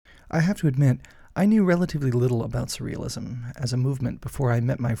I have to admit, I knew relatively little about Surrealism as a movement before I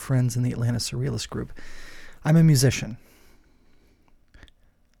met my friends in the Atlanta Surrealist group. I'm a musician.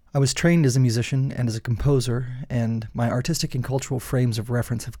 I was trained as a musician and as a composer, and my artistic and cultural frames of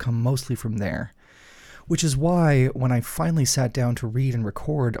reference have come mostly from there. Which is why, when I finally sat down to read and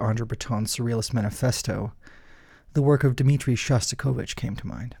record Andre Breton's Surrealist Manifesto, the work of Dmitri Shostakovich came to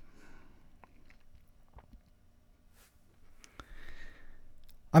mind.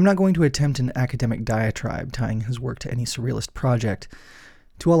 I'm not going to attempt an academic diatribe tying his work to any Surrealist project.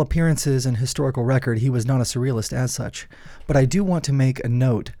 To all appearances and historical record, he was not a Surrealist as such, but I do want to make a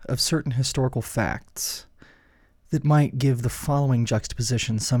note of certain historical facts that might give the following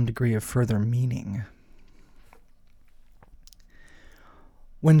juxtaposition some degree of further meaning.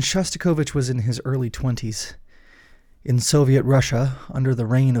 When Shostakovich was in his early 20s, in Soviet Russia, under the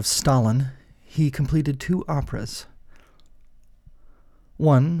reign of Stalin, he completed 2 operas.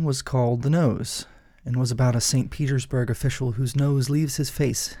 One was called The Nose, and was about a St. Petersburg official whose nose leaves his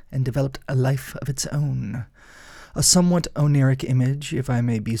face and developed a life of its own. A somewhat oniric image, if I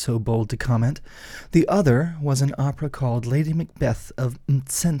may be so bold to comment. The other was an opera called Lady Macbeth of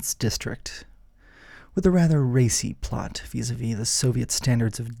Mtsensk District, with a rather racy plot vis-a-vis the Soviet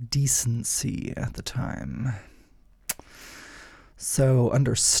standards of decency at the time. So,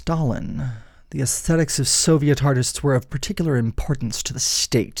 under Stalin, the aesthetics of Soviet artists were of particular importance to the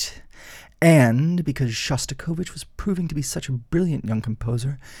state, and because Shostakovich was proving to be such a brilliant young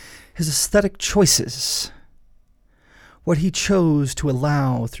composer, his aesthetic choices, what he chose to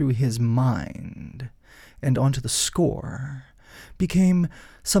allow through his mind and onto the score, became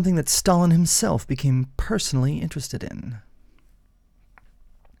something that Stalin himself became personally interested in.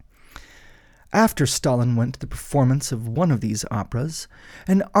 After Stalin went to the performance of one of these operas,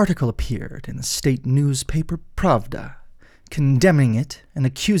 an article appeared in the state newspaper Pravda, condemning it and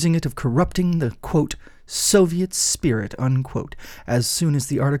accusing it of corrupting the, quote, Soviet spirit, unquote. As soon as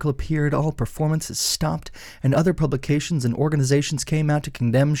the article appeared, all performances stopped, and other publications and organizations came out to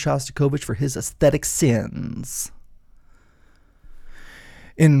condemn Shostakovich for his aesthetic sins.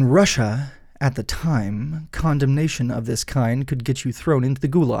 In Russia, at the time, condemnation of this kind could get you thrown into the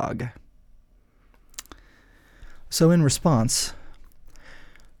gulag. So in response,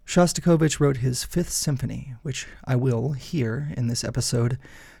 Shostakovich wrote his Fifth Symphony, which I will, here in this episode,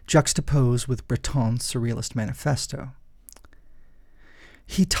 juxtapose with Breton's Surrealist Manifesto.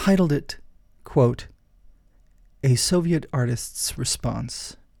 He titled it, quote, A Soviet Artist's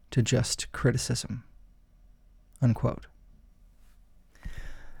Response to Just Criticism, unquote.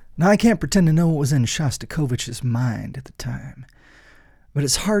 Now, I can't pretend to know what was in Shostakovich's mind at the time, but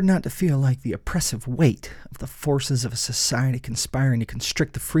it's hard not to feel like the oppressive weight of the forces of a society conspiring to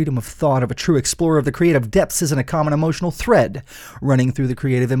constrict the freedom of thought of a true explorer of the creative depths isn't a common emotional thread running through the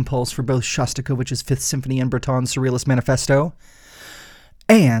creative impulse for both Shostakovich's Fifth Symphony and Breton's Surrealist Manifesto.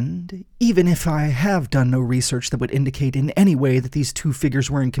 And even if I have done no research that would indicate in any way that these two figures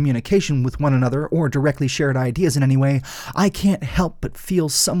were in communication with one another or directly shared ideas in any way, I can't help but feel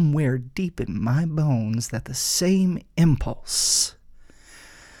somewhere deep in my bones that the same impulse,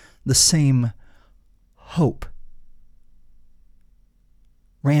 the same hope,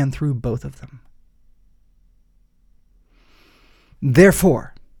 ran through both of them.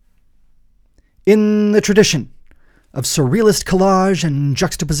 Therefore, in the tradition of surrealist collage and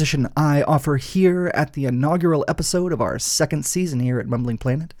juxtaposition, I offer here at the inaugural episode of our second season here at Mumbling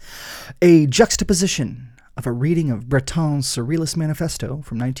Planet, a juxtaposition of a reading of Breton's Surrealist Manifesto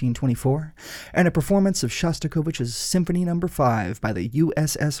from 1924 and a performance of Shostakovich's Symphony No. 5 by the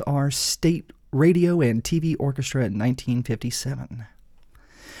USSR State Radio and TV Orchestra in 1957.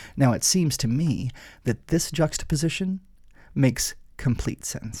 Now, it seems to me that this juxtaposition makes complete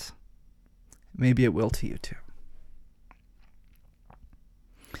sense. Maybe it will to you too.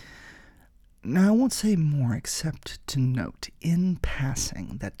 Now, I won't say more except to note in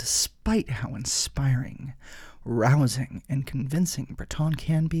passing that despite how inspiring, rousing, and convincing Breton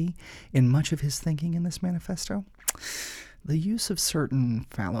can be in much of his thinking in this manifesto, the use of certain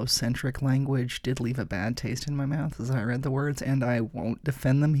phallocentric language did leave a bad taste in my mouth as I read the words, and I won't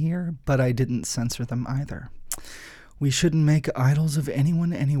defend them here, but I didn't censor them either. We shouldn't make idols of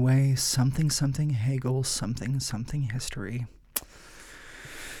anyone anyway, something something Hegel, something something history.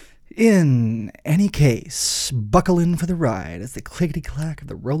 In any case, buckle in for the ride as the clickety-clack of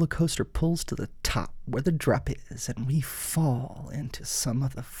the roller coaster pulls to the top where the drop is, and we fall into some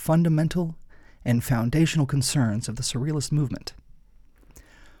of the fundamental and foundational concerns of the Surrealist movement.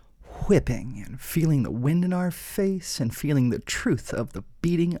 Whipping and feeling the wind in our face and feeling the truth of the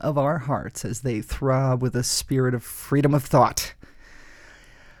beating of our hearts as they throb with a spirit of freedom of thought.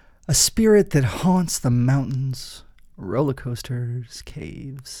 A spirit that haunts the mountains, roller coasters,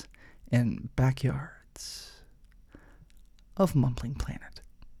 caves, and backyards of Mumbling Planet.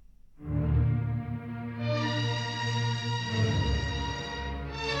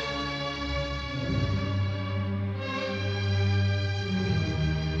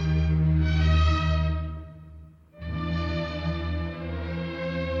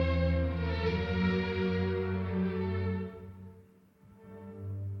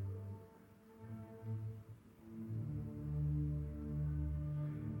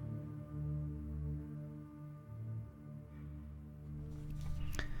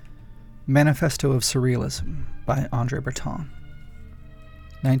 Manifesto of Surrealism by Andre Breton,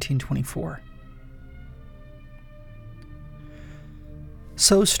 1924.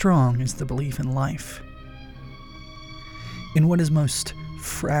 So strong is the belief in life, in what is most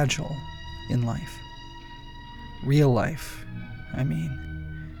fragile in life, real life, I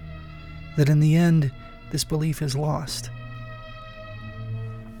mean, that in the end this belief is lost.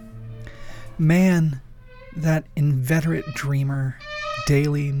 Man, that inveterate dreamer,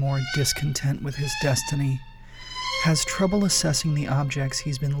 daily more discontent with his destiny, has trouble assessing the objects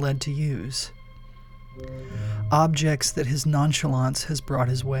he's been led to use. Objects that his nonchalance has brought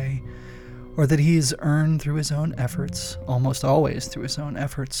his way, or that he has earned through his own efforts, almost always through his own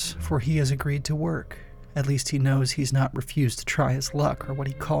efforts, for he has agreed to work. At least he knows he's not refused to try his luck, or what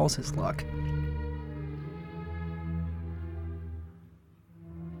he calls his luck.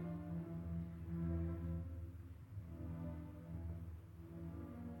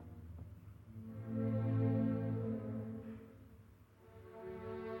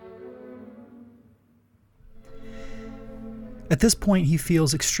 At this point, he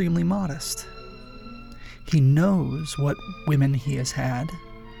feels extremely modest. He knows what women he has had,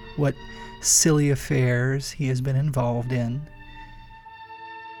 what silly affairs he has been involved in.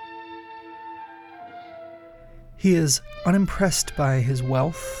 He is unimpressed by his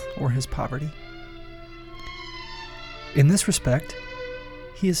wealth or his poverty. In this respect,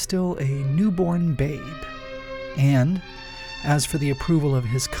 he is still a newborn babe, and as for the approval of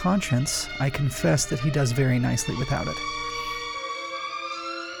his conscience, I confess that he does very nicely without it.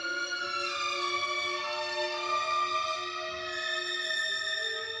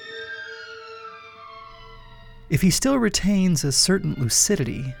 If he still retains a certain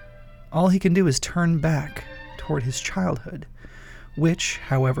lucidity, all he can do is turn back toward his childhood, which,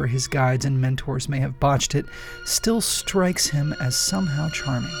 however his guides and mentors may have botched it, still strikes him as somehow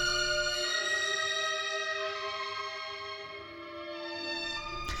charming.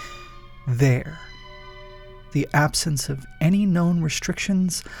 There, the absence of any known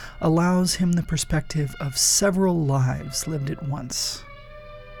restrictions allows him the perspective of several lives lived at once.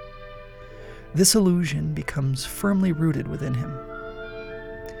 This illusion becomes firmly rooted within him.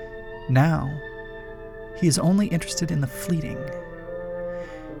 Now, he is only interested in the fleeting,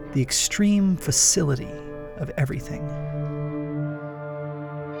 the extreme facility of everything.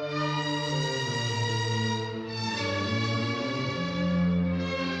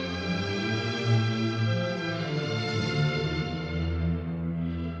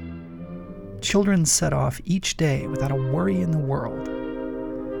 Children set off each day without a worry in the world.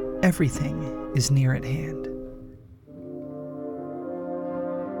 Everything is near at hand.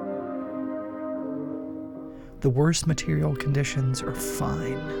 The worst material conditions are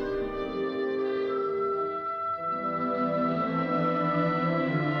fine.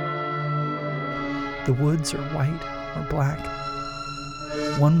 The woods are white or black.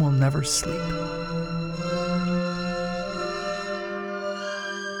 One will never sleep.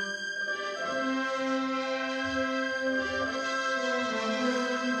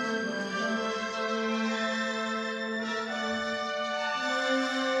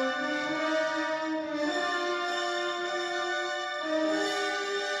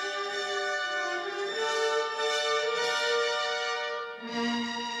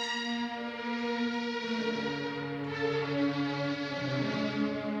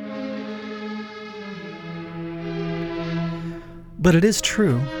 But it is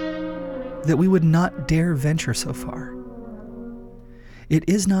true that we would not dare venture so far. It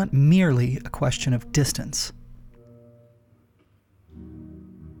is not merely a question of distance.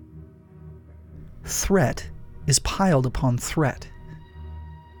 Threat is piled upon threat.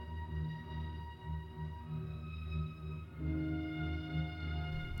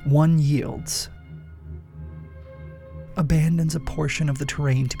 One yields, abandons a portion of the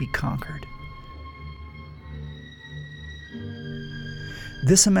terrain to be conquered.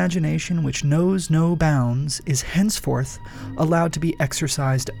 This imagination, which knows no bounds, is henceforth allowed to be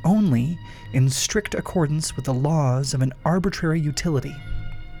exercised only in strict accordance with the laws of an arbitrary utility.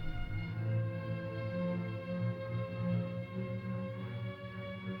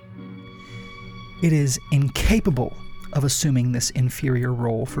 It is incapable of assuming this inferior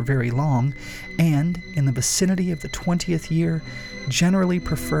role for very long, and in the vicinity of the 20th year generally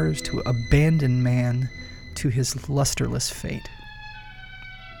prefers to abandon man to his lusterless fate.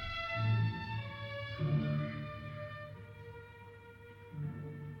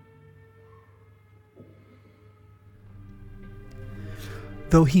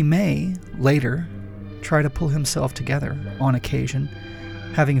 Though he may, later, try to pull himself together on occasion,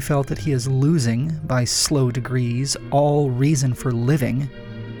 having felt that he is losing, by slow degrees, all reason for living,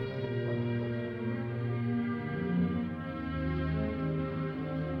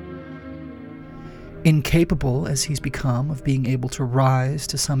 incapable as he's become of being able to rise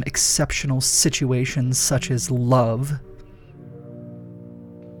to some exceptional situations such as love,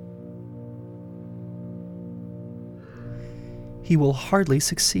 he will hardly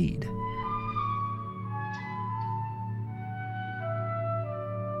succeed.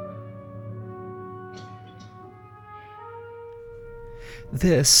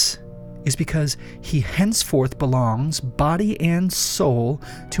 This is because he henceforth belongs, body and soul,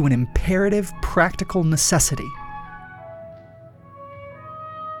 to an imperative practical necessity,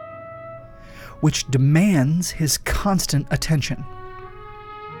 which demands his constant attention.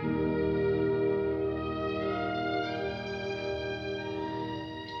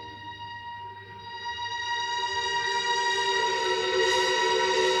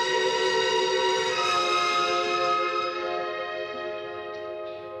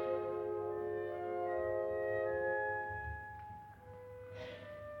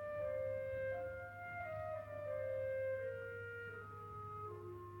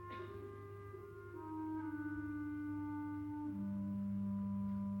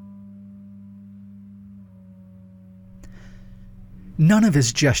 None of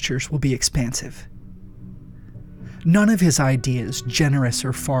his gestures will be expansive. None of his ideas generous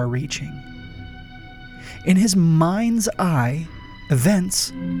or far-reaching. In his mind's eye,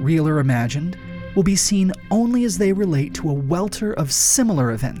 events, real or imagined, will be seen only as they relate to a welter of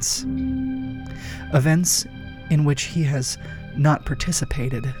similar events. Events in which he has not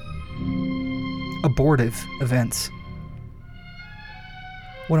participated. Abortive events.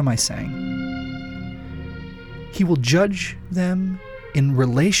 What am I saying? He will judge them in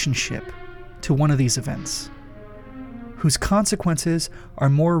relationship to one of these events, whose consequences are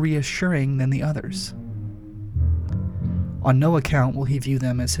more reassuring than the others. On no account will he view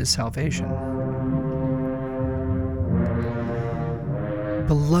them as his salvation.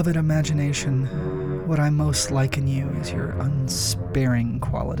 Beloved imagination, what I most like in you is your unsparing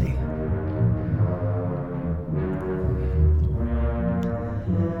quality.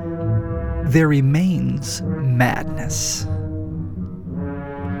 There remains madness.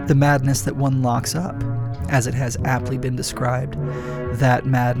 The madness that one locks up, as it has aptly been described, that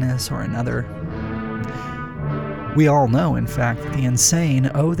madness or another. We all know, in fact, that the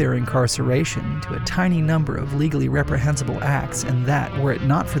insane owe their incarceration to a tiny number of legally reprehensible acts, and that, were it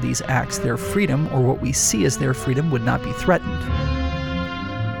not for these acts, their freedom, or what we see as their freedom, would not be threatened.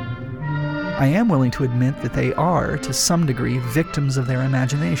 I am willing to admit that they are, to some degree, victims of their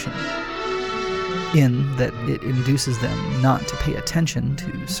imagination, in that it induces them not to pay attention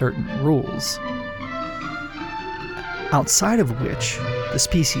to certain rules, outside of which the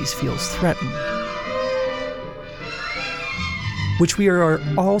species feels threatened, which we are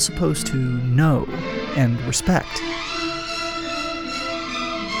all supposed to know and respect.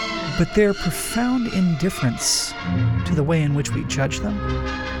 But their profound indifference to the way in which we judge them,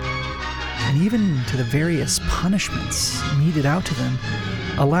 and even to the various punishments meted out to them,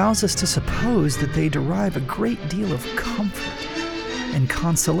 allows us to suppose that they derive a great deal of comfort and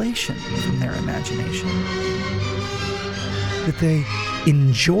consolation from their imagination, that they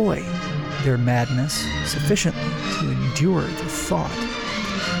enjoy their madness sufficiently to endure the thought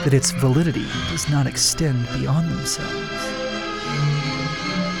that its validity does not extend beyond themselves.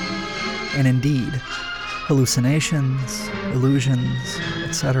 And indeed, hallucinations, illusions,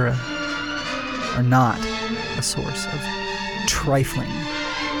 etc., are not a source of trifling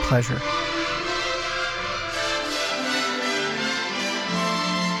pleasure.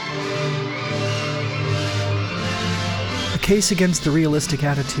 The case against the realistic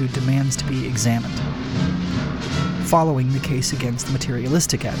attitude demands to be examined, following the case against the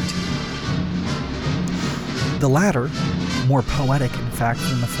materialistic attitude. The latter, more poetic in fact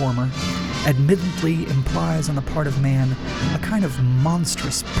than the former, admittedly implies on the part of man a kind of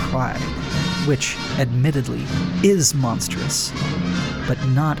monstrous pride, which admittedly is monstrous, but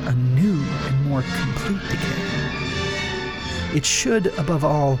not a new and more complete decay. It should, above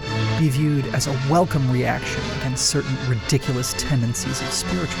all, be viewed as a welcome reaction against certain ridiculous tendencies of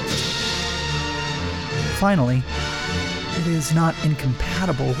spiritualism. finally, it is not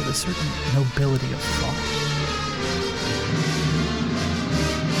incompatible with a certain nobility of thought.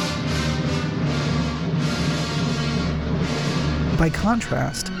 By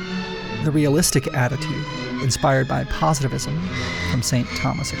contrast, the realistic attitude, inspired by positivism from St.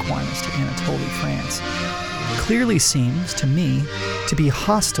 Thomas Aquinas to Anatole, France, clearly seems to me to be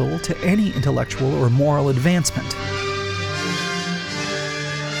hostile to any intellectual or moral advancement.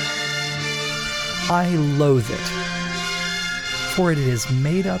 I loathe it, for it is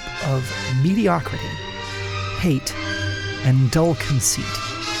made up of mediocrity, hate, and dull conceit.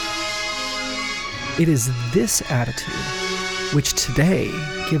 It is this attitude which today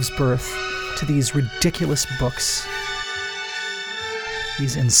gives birth to these ridiculous books,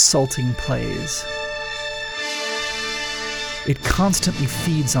 these insulting plays. It constantly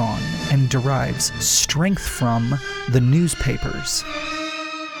feeds on and derives strength from the newspapers,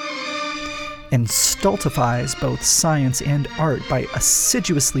 and stultifies both science and art by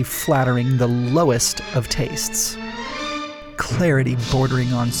assiduously flattering the lowest of tastes. Clarity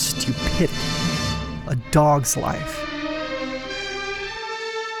bordering on stupidity, a dog's life.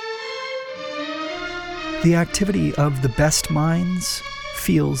 The activity of the best minds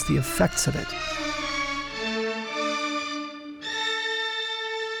feels the effects of it.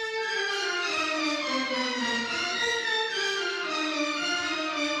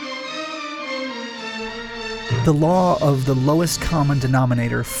 The law of the lowest common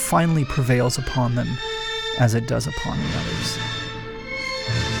denominator finally prevails upon them, as it does upon the others.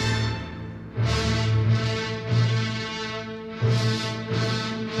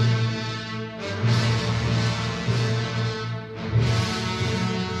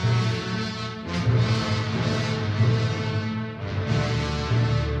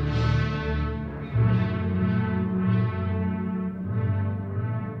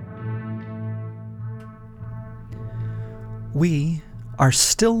 We are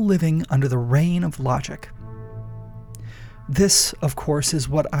still living under the reign of logic. This, of course, is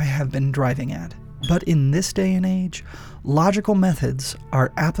what I have been driving at. But in this day and age, logical methods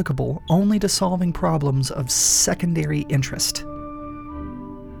are applicable only to solving problems of secondary interest.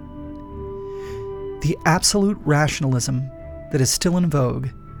 The absolute rationalism that is still in vogue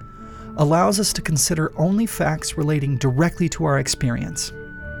allows us to consider only facts relating directly to our experience.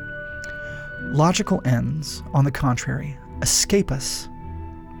 Logical ends, on the contrary, escape us.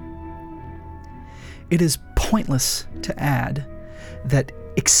 It is pointless to add that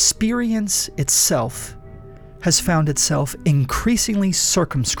experience itself has found itself increasingly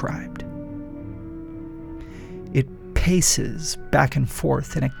circumscribed. It paces back and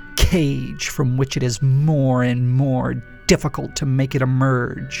forth in a cage from which it is more and more difficult to make it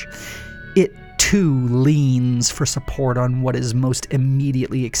emerge. It too leans for support on what is most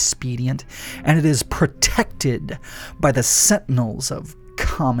immediately expedient, and it is protected by the sentinels of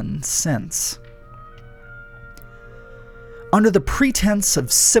common sense. Under the pretense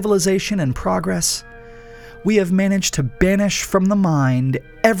of civilization and progress, we have managed to banish from the mind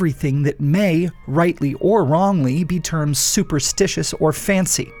everything that may, rightly or wrongly, be termed superstitious or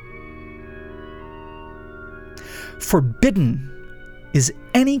fancy. Forbidden is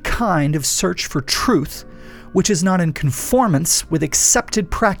any kind of search for truth which is not in conformance with accepted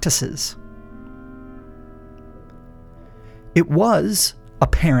practices. It was,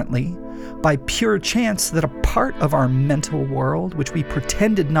 apparently, by pure chance that a part of our mental world, which we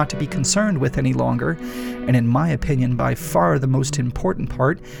pretended not to be concerned with any longer, and in my opinion by far the most important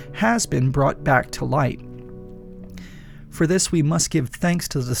part, has been brought back to light. For this we must give thanks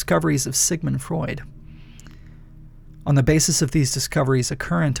to the discoveries of Sigmund Freud. On the basis of these discoveries, a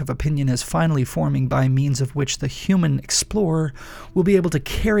current of opinion is finally forming by means of which the human explorer will be able to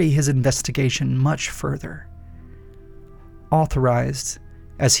carry his investigation much further. Authorized,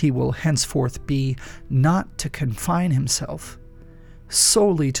 as he will henceforth be, not to confine himself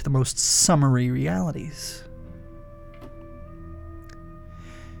solely to the most summary realities.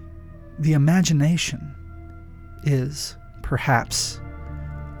 The imagination is, perhaps,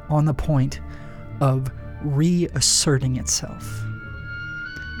 on the point of reasserting itself,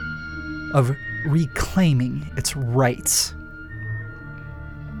 of reclaiming its rights.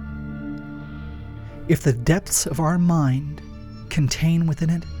 If the depths of our mind contain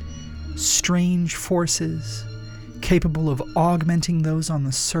within it strange forces capable of augmenting those on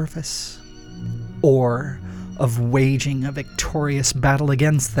the surface, or of waging a victorious battle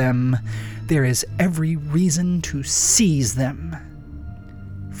against them, there is every reason to seize them.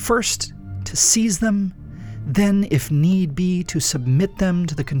 First, to seize them, then, if need be, to submit them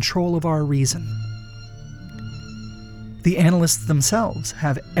to the control of our reason. The analysts themselves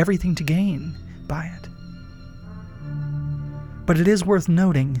have everything to gain by it. But it is worth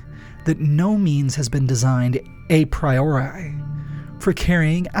noting that no means has been designed a priori for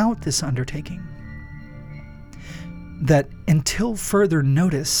carrying out this undertaking. That until further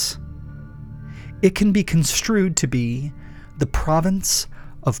notice, it can be construed to be the province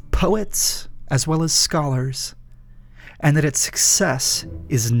of poets as well as scholars, and that its success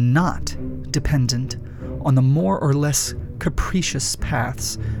is not dependent on the more or less capricious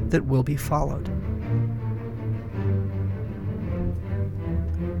paths that will be followed.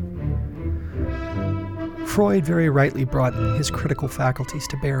 Freud very rightly brought his critical faculties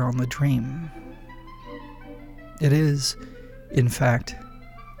to bear on the dream. It is, in fact,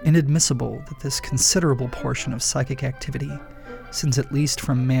 inadmissible that this considerable portion of psychic activity, since at least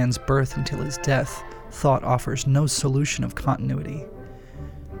from man's birth until his death, thought offers no solution of continuity.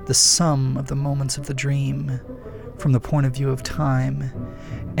 The sum of the moments of the dream, from the point of view of time,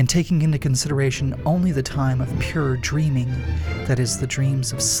 and taking into consideration only the time of pure dreaming, that is, the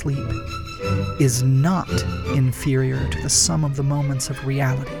dreams of sleep, is not inferior to the sum of the moments of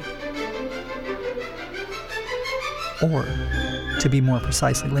reality. Or, to be more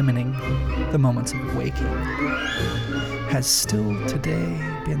precisely limiting, the moments of waking, has still today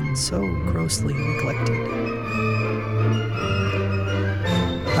been so grossly neglected.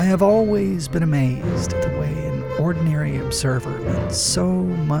 I have always been amazed at the way an ordinary observer lends so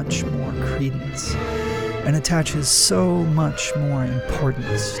much more credence and attaches so much more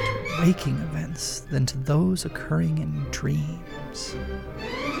importance to waking events than to those occurring in dreams.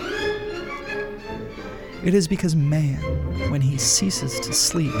 It is because man, when he ceases to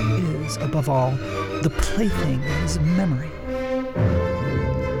sleep, is, above all, the plaything of his memory.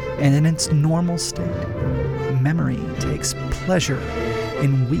 And in its normal state, memory takes pleasure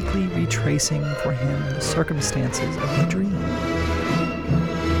in weakly retracing for him the circumstances of the dream,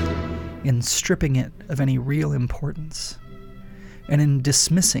 in stripping it of any real importance, and in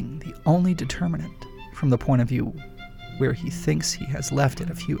dismissing the only determinant from the point of view where he thinks he has left it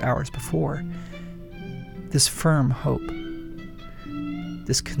a few hours before, this firm hope,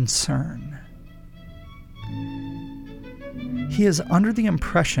 this concern. He is under the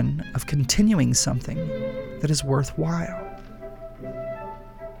impression of continuing something that is worthwhile.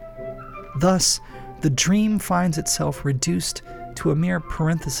 Thus, the dream finds itself reduced to a mere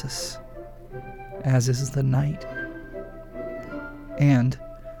parenthesis, as is the night. And,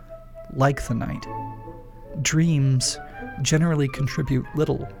 like the night, dreams generally contribute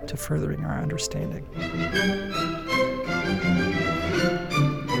little to furthering our understanding.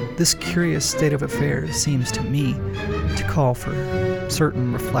 This curious state of affairs seems to me to call for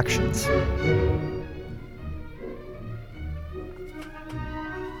certain reflections.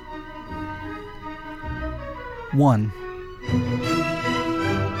 One,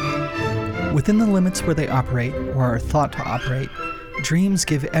 within the limits where they operate, or are thought to operate, dreams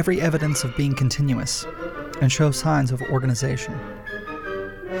give every evidence of being continuous and show signs of organization.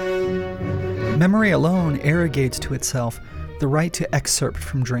 Memory alone arrogates to itself the right to excerpt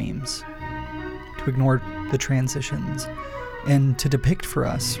from dreams, to ignore the transitions, and to depict for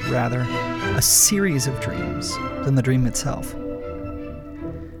us, rather, a series of dreams than the dream itself.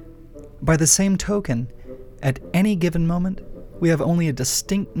 By the same token, at any given moment, we have only a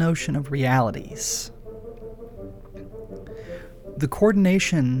distinct notion of realities, the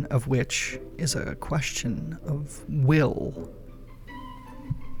coordination of which is a question of will.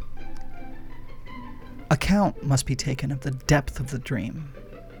 Account must be taken of the depth of the dream.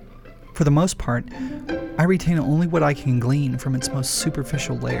 For the most part, I retain only what I can glean from its most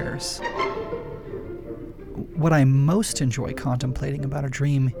superficial layers. What I most enjoy contemplating about a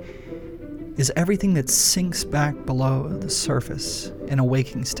dream is everything that sinks back below the surface in a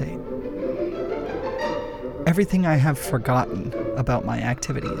waking state. Everything I have forgotten about my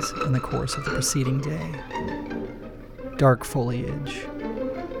activities in the course of the preceding day. Dark foliage,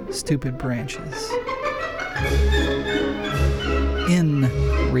 stupid branches. In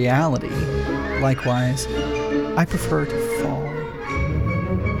reality, likewise, I prefer to fall.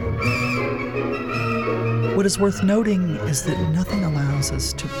 What is worth noting is that nothing allows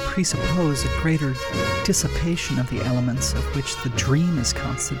us to presuppose a greater dissipation of the elements of which the dream is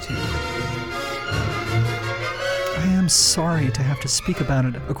constituted. I am sorry to have to speak about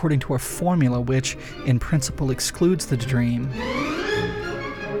it according to a formula which, in principle, excludes the dream.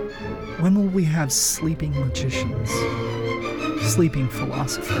 When will we have sleeping magicians, sleeping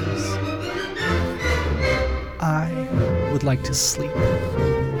philosophers? I would like to sleep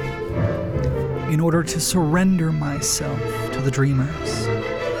in order to surrender myself to the dreamers,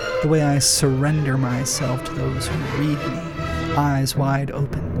 the way I surrender myself to those who read me eyes wide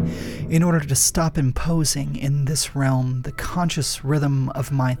open, in order to stop imposing in this realm the conscious rhythm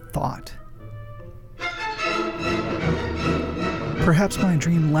of my thought. Perhaps my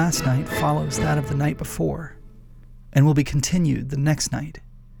dream last night follows that of the night before, and will be continued the next night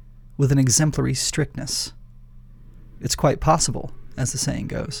with an exemplary strictness. It's quite possible, as the saying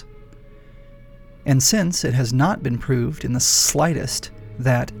goes. And since it has not been proved in the slightest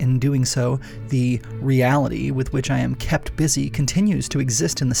that, in doing so, the reality with which I am kept busy continues to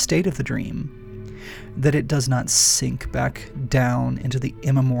exist in the state of the dream, that it does not sink back down into the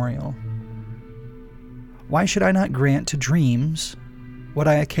immemorial, why should I not grant to dreams what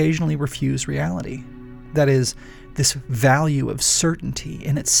I occasionally refuse reality? That is, this value of certainty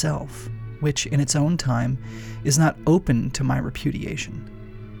in itself, which in its own time is not open to my repudiation.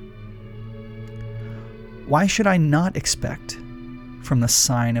 Why should I not expect from the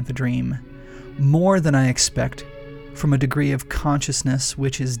sign of the dream more than I expect from a degree of consciousness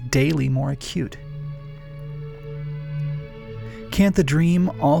which is daily more acute? Can't the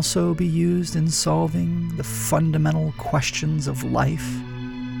dream also be used in solving the fundamental questions of life?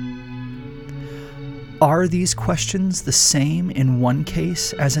 Are these questions the same in one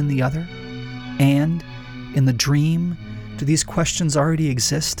case as in the other? And, in the dream, do these questions already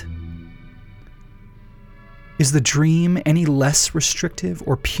exist? Is the dream any less restrictive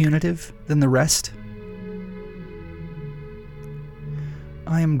or punitive than the rest?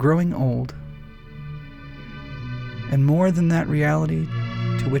 I am growing old, and more than that reality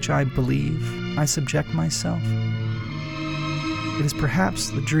to which I believe I subject myself, it is perhaps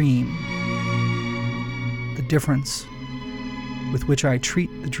the dream, the difference with which I treat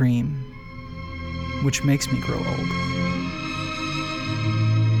the dream, which makes me grow old.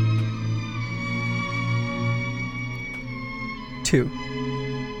 Two.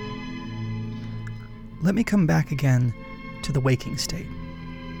 Let me come back again to the waking state.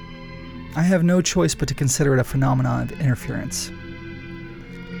 I have no choice but to consider it a phenomenon of interference.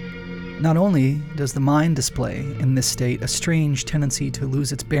 Not only does the mind display in this state a strange tendency to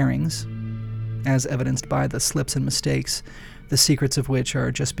lose its bearings, as evidenced by the slips and mistakes, the secrets of which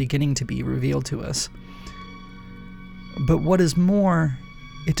are just beginning to be revealed to us, but what is more,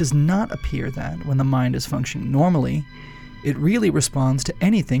 it does not appear that, when the mind is functioning normally, it really responds to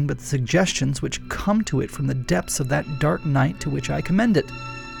anything but the suggestions which come to it from the depths of that dark night to which I commend it.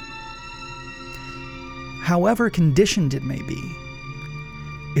 However conditioned it may be,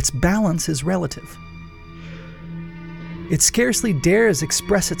 its balance is relative. It scarcely dares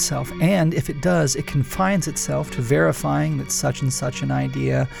express itself, and if it does, it confines itself to verifying that such and such an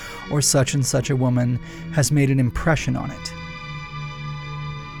idea or such and such a woman has made an impression on it.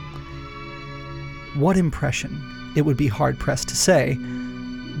 What impression, it would be hard-pressed to say,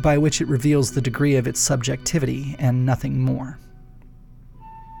 by which it reveals the degree of its subjectivity and nothing more.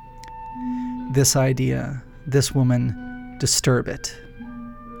 This idea, this woman, disturb it.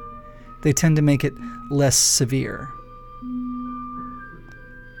 They tend to make it less severe.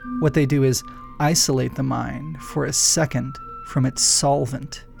 What they do is isolate the mind for a second from its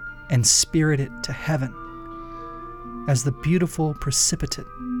solvent and spirit it to heaven as the beautiful precipitate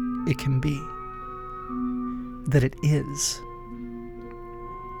it can be, that it is.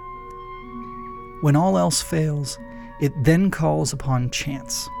 When all else fails, it then calls upon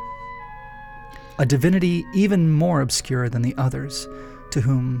chance, a divinity even more obscure than the others, to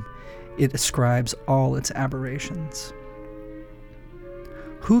whom it ascribes all its aberrations.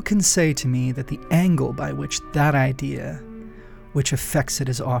 Who can say to me that the angle by which that idea, which affects it,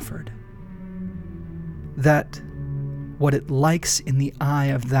 is offered, that what it likes in the eye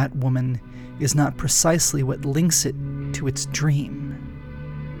of that woman is not precisely what links it to its dream,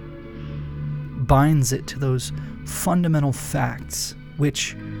 binds it to those fundamental facts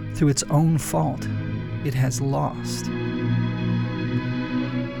which, through its own fault, it has lost?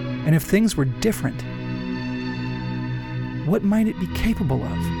 And if things were different, what might it be capable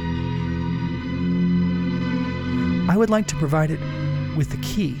of? I would like to provide it with the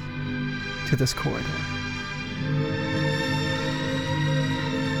key to this corridor.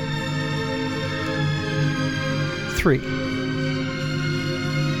 Three.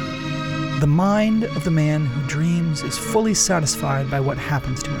 The mind of the man who dreams is fully satisfied by what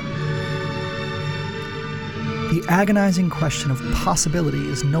happens to him. The agonizing question of possibility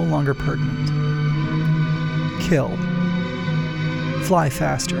is no longer pertinent. Kill. Fly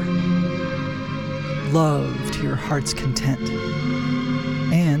faster. Love to your heart's content.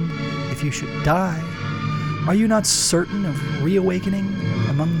 And, if you should die, are you not certain of reawakening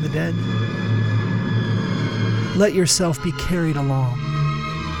among the dead? Let yourself be carried along.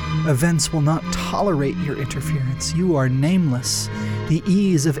 Events will not tolerate your interference. You are nameless. The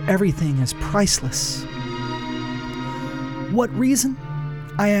ease of everything is priceless. What reason?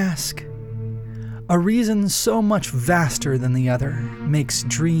 I ask. A reason so much vaster than the other makes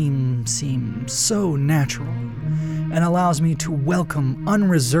dream seem so natural and allows me to welcome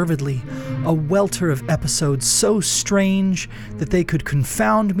unreservedly a welter of episodes so strange that they could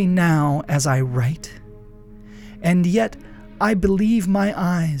confound me now as I write. And yet I believe my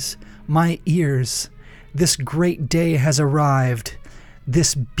eyes, my ears. This great day has arrived.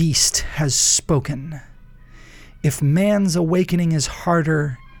 This beast has spoken. If man's awakening is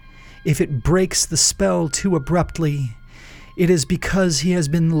harder, if it breaks the spell too abruptly, it is because he has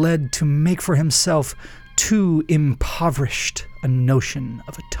been led to make for himself too impoverished a notion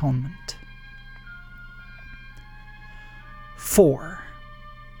of atonement. 4.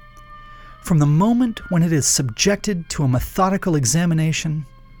 From the moment when it is subjected to a methodical examination,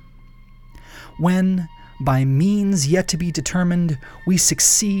 when, by means yet to be determined, we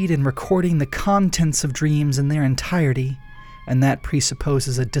succeed in recording the contents of dreams in their entirety, and that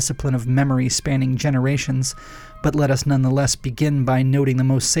presupposes a discipline of memory spanning generations, but let us nonetheless begin by noting the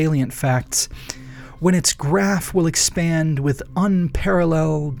most salient facts, when its graph will expand with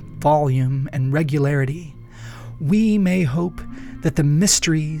unparalleled volume and regularity, we may hope that the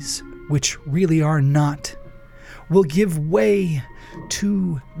mysteries, which really are not, will give way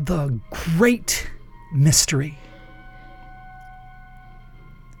to the great mystery.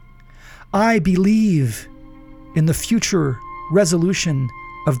 I believe in the future resolution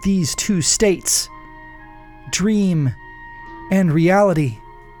of these two states, dream and reality,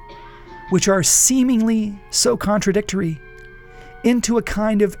 which are seemingly so contradictory, into a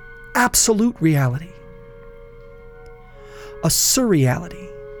kind of absolute reality, a surreality,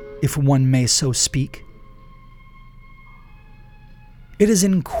 if one may so speak. It is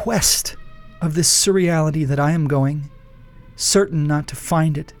in quest of this surreality that I am going, certain not to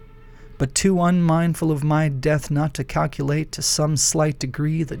find it, but too unmindful of my death not to calculate to some slight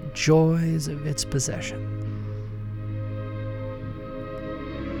degree the joys of its possession.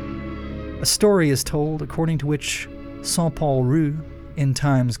 A story is told according to which Saint Paul Roux, in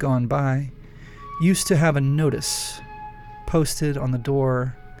times gone by, used to have a notice posted on the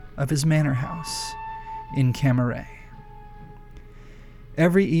door of his manor house in Camaret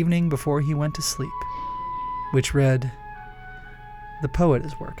every evening before he went to sleep, which read, "The poet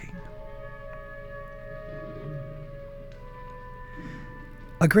is working."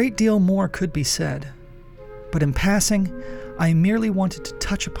 A great deal more could be said, but in passing, I merely wanted to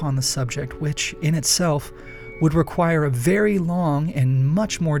touch upon the subject which, in itself, would require a very long and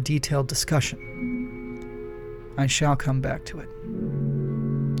much more detailed discussion. I shall come back to it.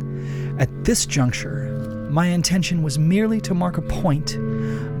 At this juncture, my intention was merely to mark a point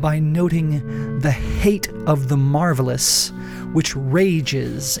by noting the hate of the marvelous which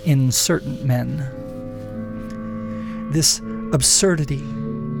rages in certain men. This absurdity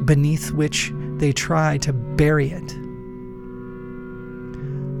beneath which they try to bury it.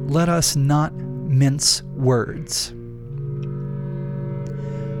 Let us not mince words.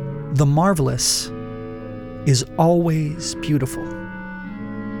 The marvelous is always beautiful.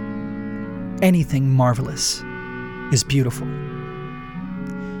 Anything marvelous is beautiful.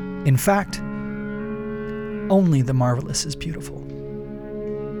 In fact, only the marvelous is beautiful.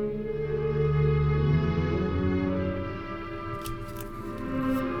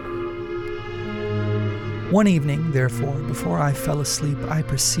 One evening, therefore, before I fell asleep, I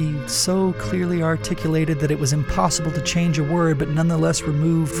perceived, so clearly articulated that it was impossible to change a word, but nonetheless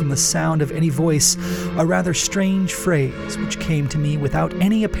removed from the sound of any voice, a rather strange phrase which came to me without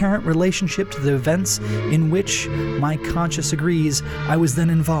any apparent relationship to the events in which, my conscience agrees, I was then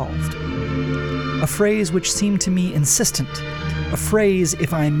involved. A phrase which seemed to me insistent, a phrase,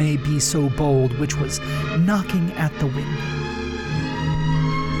 if I may be so bold, which was knocking at the window.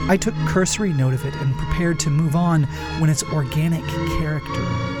 I took cursory note of it and prepared to move on when its organic character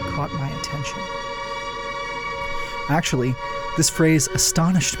caught my attention. Actually, this phrase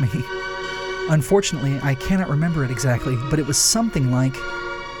astonished me. Unfortunately, I cannot remember it exactly, but it was something like,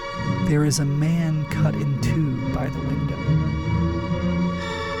 "There is a man cut in two by the window."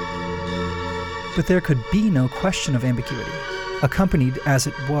 But there could be no question of ambiguity, accompanied as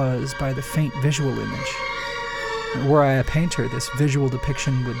it was by the faint visual image. Were I a painter, this visual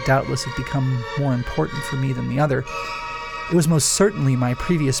depiction would doubtless have become more important for me than the other. It was most certainly my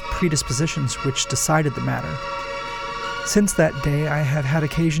previous predispositions which decided the matter. Since that day, I have had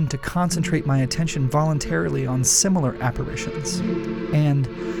occasion to concentrate my attention voluntarily on similar apparitions, and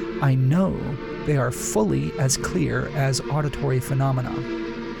I know they are fully as clear as auditory phenomena.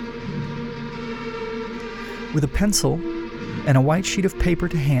 With a pencil and a white sheet of paper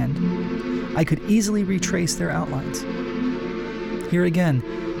to hand, I could easily retrace their outlines. Here again,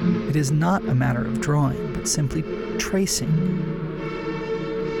 it is not a matter of drawing, but simply tracing.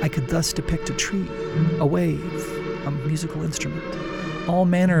 I could thus depict a tree, a wave, a musical instrument, all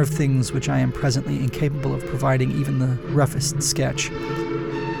manner of things which I am presently incapable of providing even the roughest sketch.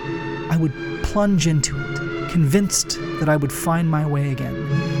 I would plunge into it, convinced that I would find my way again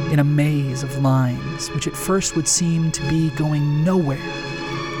in a maze of lines which at first would seem to be going nowhere.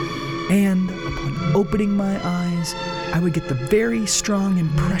 And upon opening my eyes, I would get the very strong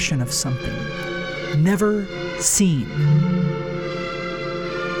impression of something never seen.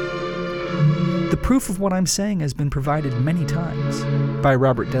 The proof of what I'm saying has been provided many times by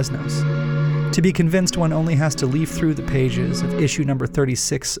Robert Desnos. To be convinced, one only has to leaf through the pages of issue number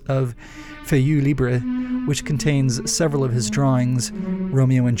 36 of Feuilles Libres, which contains several of his drawings,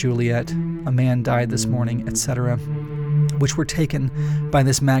 Romeo and Juliet, A Man Died This Morning, etc., which were taken by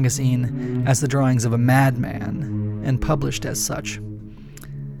this magazine as the drawings of a madman and published as such.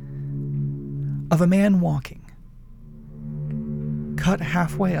 Of a man walking, cut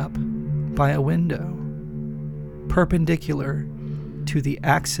halfway up by a window, perpendicular to the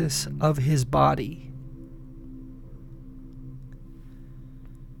axis of his body.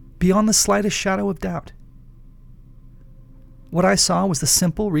 Beyond the slightest shadow of doubt, what I saw was the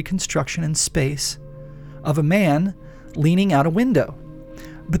simple reconstruction in space of a man leaning out a window,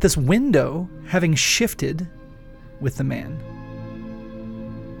 but this window having shifted with the man.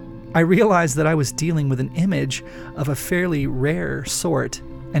 I realized that I was dealing with an image of a fairly rare sort,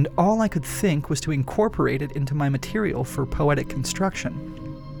 and all I could think was to incorporate it into my material for poetic construction.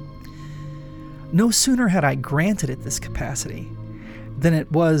 No sooner had I granted it this capacity than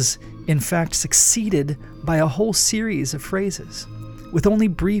it was, in fact, succeeded by a whole series of phrases, with only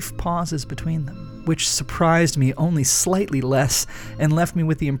brief pauses between them, which surprised me only slightly less and left me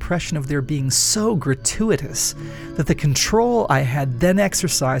with the impression of their being so gratuitous that the control I had then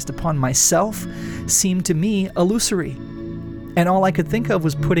exercised upon myself seemed to me illusory, and all I could think of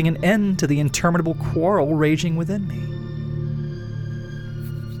was putting an end to the interminable quarrel raging within me.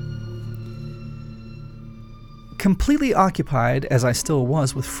 Completely occupied, as I still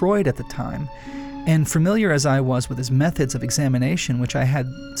was, with Freud at the time, and familiar as I was with his methods of examination, which I had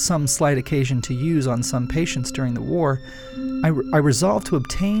some slight occasion to use on some patients during the war, I resolved to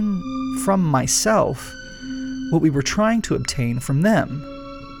obtain from myself what we were trying to obtain from them,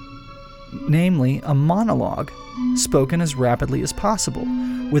 namely a monologue spoken as rapidly as possible,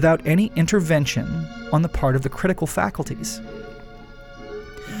 without any intervention on the part of the critical faculties.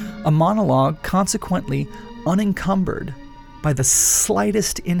 A monologue consequently unencumbered by the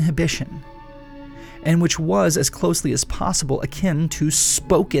slightest inhibition, and which was as closely as possible akin to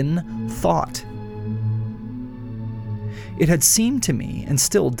spoken thought. It had seemed to me, and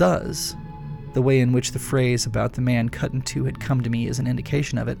still does, the way in which the phrase about the man cut in two had come to me is an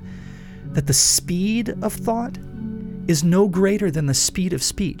indication of it, that the speed of thought is no greater than the speed of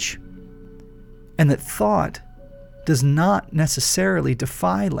speech, and that thought does not necessarily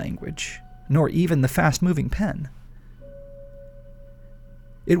defy language, nor even the fast-moving pen.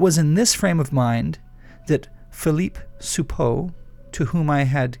 It was in this frame of mind that Philippe Soupeau, to whom I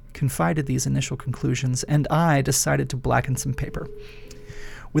had confided these initial conclusions, and I decided to blacken some paper,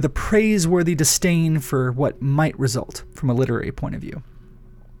 with a praiseworthy disdain for what might result from a literary point of view.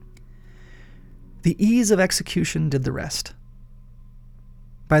 The ease of execution did the rest.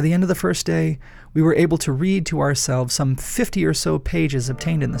 By the end of the first day, we were able to read to ourselves some 50 or so pages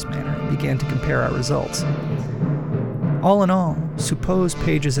obtained in this manner and began to compare our results. All in all, Soupeau's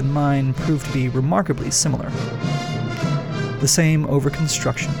pages and mine proved to be remarkably similar. The same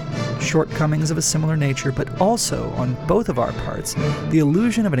overconstruction, shortcomings of a similar nature, but also, on both of our parts, the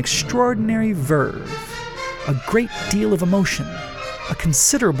illusion of an extraordinary verve, a great deal of emotion, a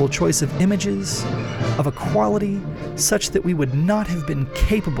considerable choice of images, of a quality such that we would not have been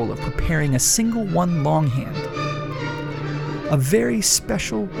capable of preparing a single one longhand. A very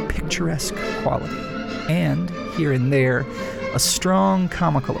special picturesque quality, and, here and there, a strong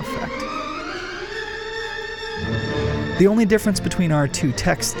comical effect. The only difference between our two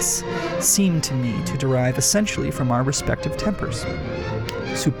texts seemed to me to derive essentially from our respective tempers,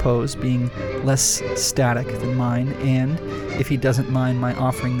 Soupeau's being less static than mine, and, if he doesn't mind my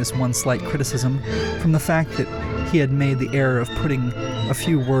offering this one slight criticism, from the fact that he had made the error of putting a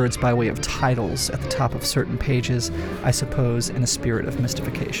few words by way of titles at the top of certain pages, I suppose in a spirit of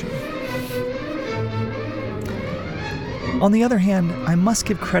mystification. On the other hand, I must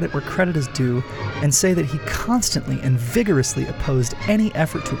give credit where credit is due and say that he constantly and vigorously opposed any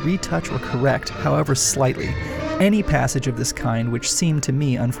effort to retouch or correct, however slightly, any passage of this kind which seemed to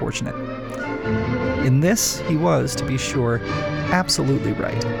me unfortunate. In this, he was, to be sure, absolutely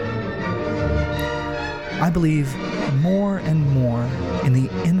right. I believe more and more in the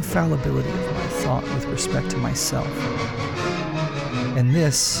infallibility of my thought with respect to myself. And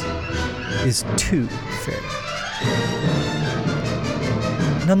this is too fair.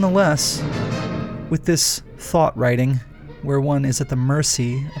 Nonetheless, with this thought writing, where one is at the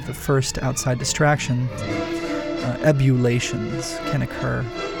mercy of the first outside distraction, ebullitions can occur.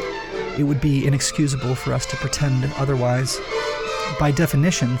 It would be inexcusable for us to pretend otherwise. By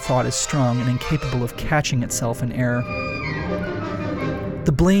definition, thought is strong and incapable of catching itself in error.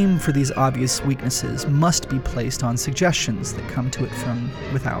 The blame for these obvious weaknesses must be placed on suggestions that come to it from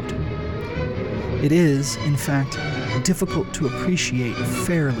without. It is, in fact, difficult to appreciate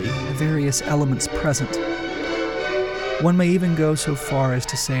fairly the various elements present. One may even go so far as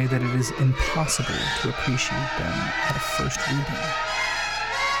to say that it is impossible to appreciate them at a first reading.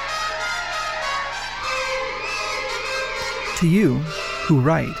 To you, who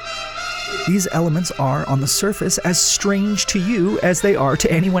write, these elements are, on the surface, as strange to you as they are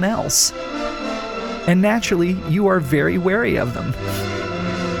to anyone else. And naturally, you are very wary of them.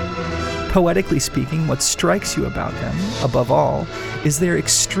 Poetically speaking, what strikes you about them, above all, is their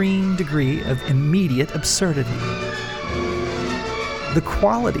extreme degree of immediate absurdity. The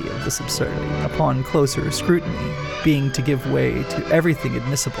quality of this absurdity, upon closer scrutiny, being to give way to everything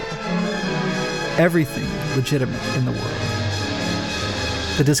admissible, everything legitimate in the world.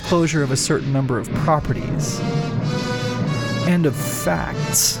 The disclosure of a certain number of properties and of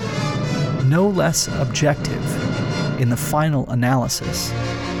facts, no less objective in the final analysis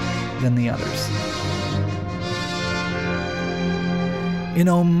than the others. In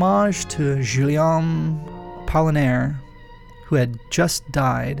homage to Julien Apollinaire, who had just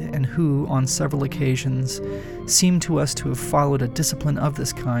died and who, on several occasions, seemed to us to have followed a discipline of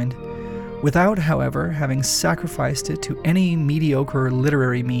this kind, without, however, having sacrificed it to any mediocre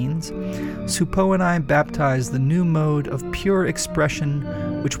literary means, Soupeau and I baptized the new mode of pure expression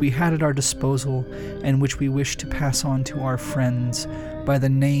which we had at our disposal and which we wished to pass on to our friends by the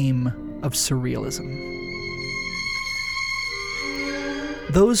name of surrealism.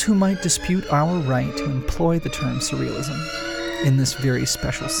 Those who might dispute our right to employ the term surrealism, in this very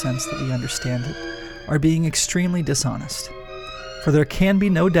special sense that we understand it, are being extremely dishonest. For there can be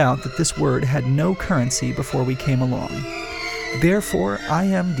no doubt that this word had no currency before we came along. Therefore, I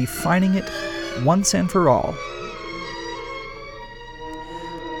am defining it once and for all.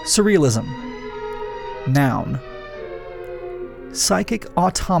 Surrealism. Noun. Psychic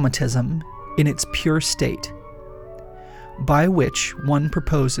automatism in its pure state, by which one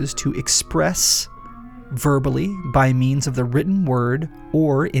proposes to express verbally by means of the written word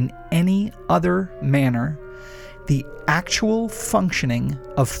or in any other manner the actual functioning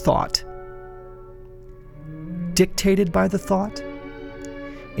of thought, dictated by the thought,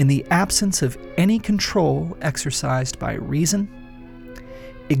 in the absence of any control exercised by reason,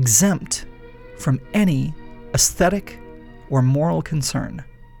 exempt from any aesthetic or moral concern.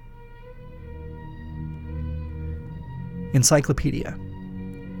 Encyclopedia.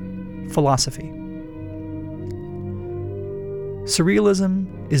 Philosophy. Surrealism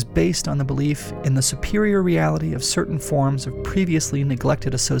is based on the belief in the superior reality of certain forms of previously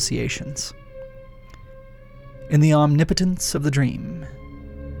neglected associations, in the omnipotence of the dream,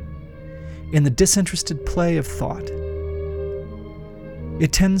 in the disinterested play of thought.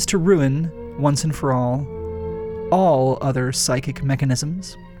 It tends to ruin, once and for all other psychic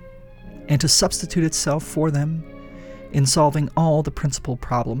mechanisms, and to substitute itself for them in solving all the principal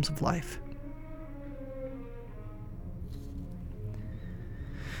problems of life.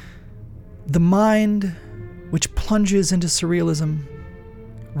 The mind which plunges into surrealism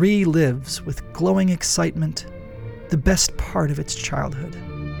relives with glowing excitement the best part of its childhood.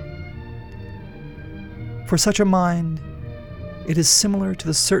 For such a mind, it is similar to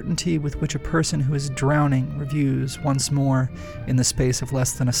the certainty with which a person who is drowning reviews once more, in the space of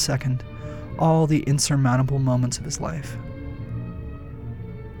less than a second, all the insurmountable moments of his life.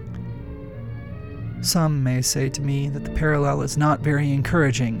 Some may say to me that the parallel is not very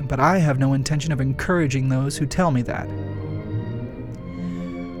encouraging, but I have no intention of encouraging those who tell me that.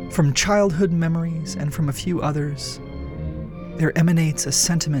 From childhood memories and from a few others, there emanates a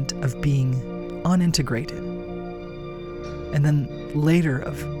sentiment of being unintegrated, and then later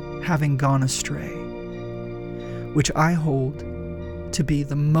of having gone astray, which I hold to be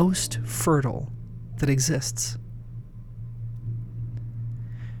the most fertile that exists.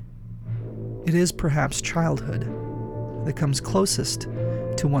 It is perhaps childhood that comes closest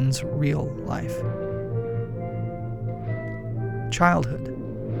to one's real life. Childhood,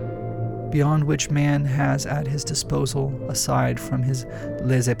 beyond which man has at his disposal, aside from his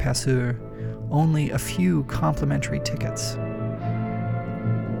laissez-passer, only a few complimentary tickets.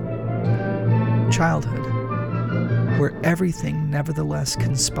 Childhood, where everything nevertheless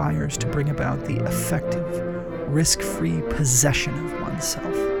conspires to bring about the effective, risk-free possession of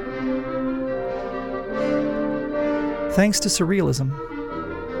oneself. Thanks to surrealism,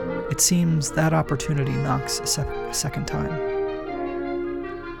 it seems that opportunity knocks a second time.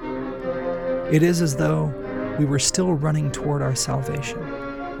 It is as though we were still running toward our salvation,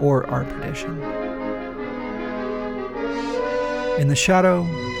 or our perdition. In the shadow,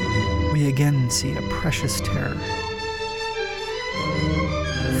 we again see a precious terror.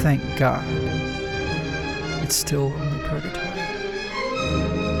 Thank God, it's still only purgatory.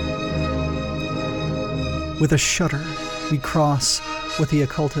 With a shudder, we cross what the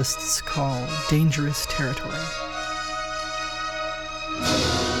occultists call dangerous territory.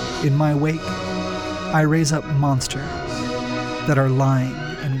 In my wake, I raise up monsters that are lying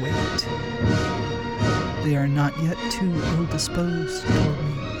in wait. They are not yet too ill-disposed toward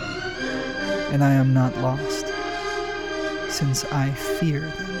me, and I am not lost, since I fear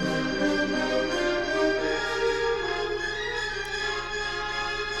them.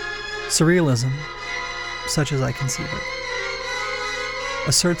 Surrealism, such as I conceive it,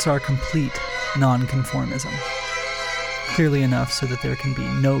 asserts our complete nonconformism, clearly enough so that there can be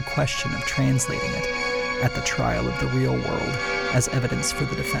no question of translating it at the trial of the real world as evidence for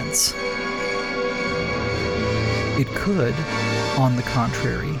the defense. It could, on the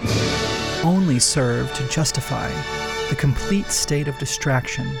contrary, only serve to justify the complete state of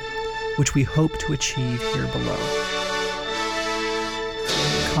distraction which we hope to achieve here below.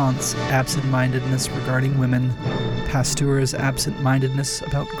 Kant's absent-mindedness regarding women, Pasteur's absent-mindedness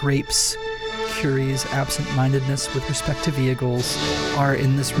about grapes, Curie's absent-mindedness with respect to vehicles are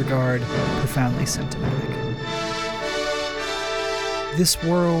in this regard profoundly symptomatic. This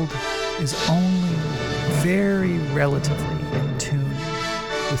world is only very relatively in tune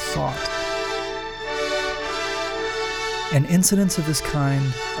with thought. And incidents of this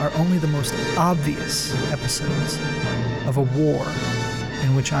kind are only the most obvious episodes of a war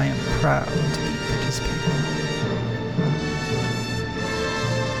in which I am proud to be participating.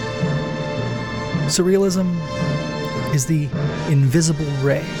 Surrealism is the invisible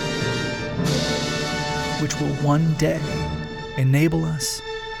ray which will one day enable us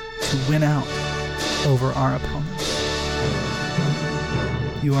to win out over our opponents.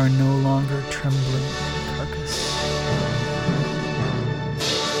 You are no longer trembling carcass.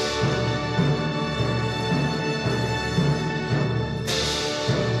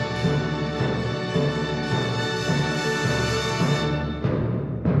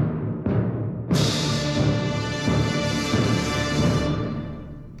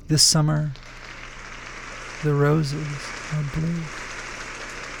 This summer, the roses are blue.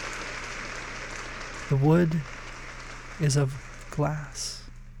 The wood is of glass.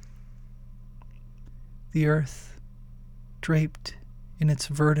 The earth, draped in its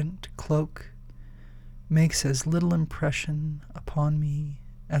verdant cloak, makes as little impression upon me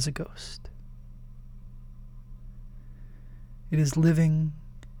as a ghost. It is living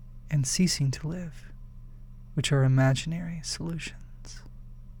and ceasing to live, which are imaginary solutions.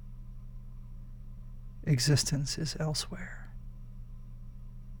 Existence is elsewhere.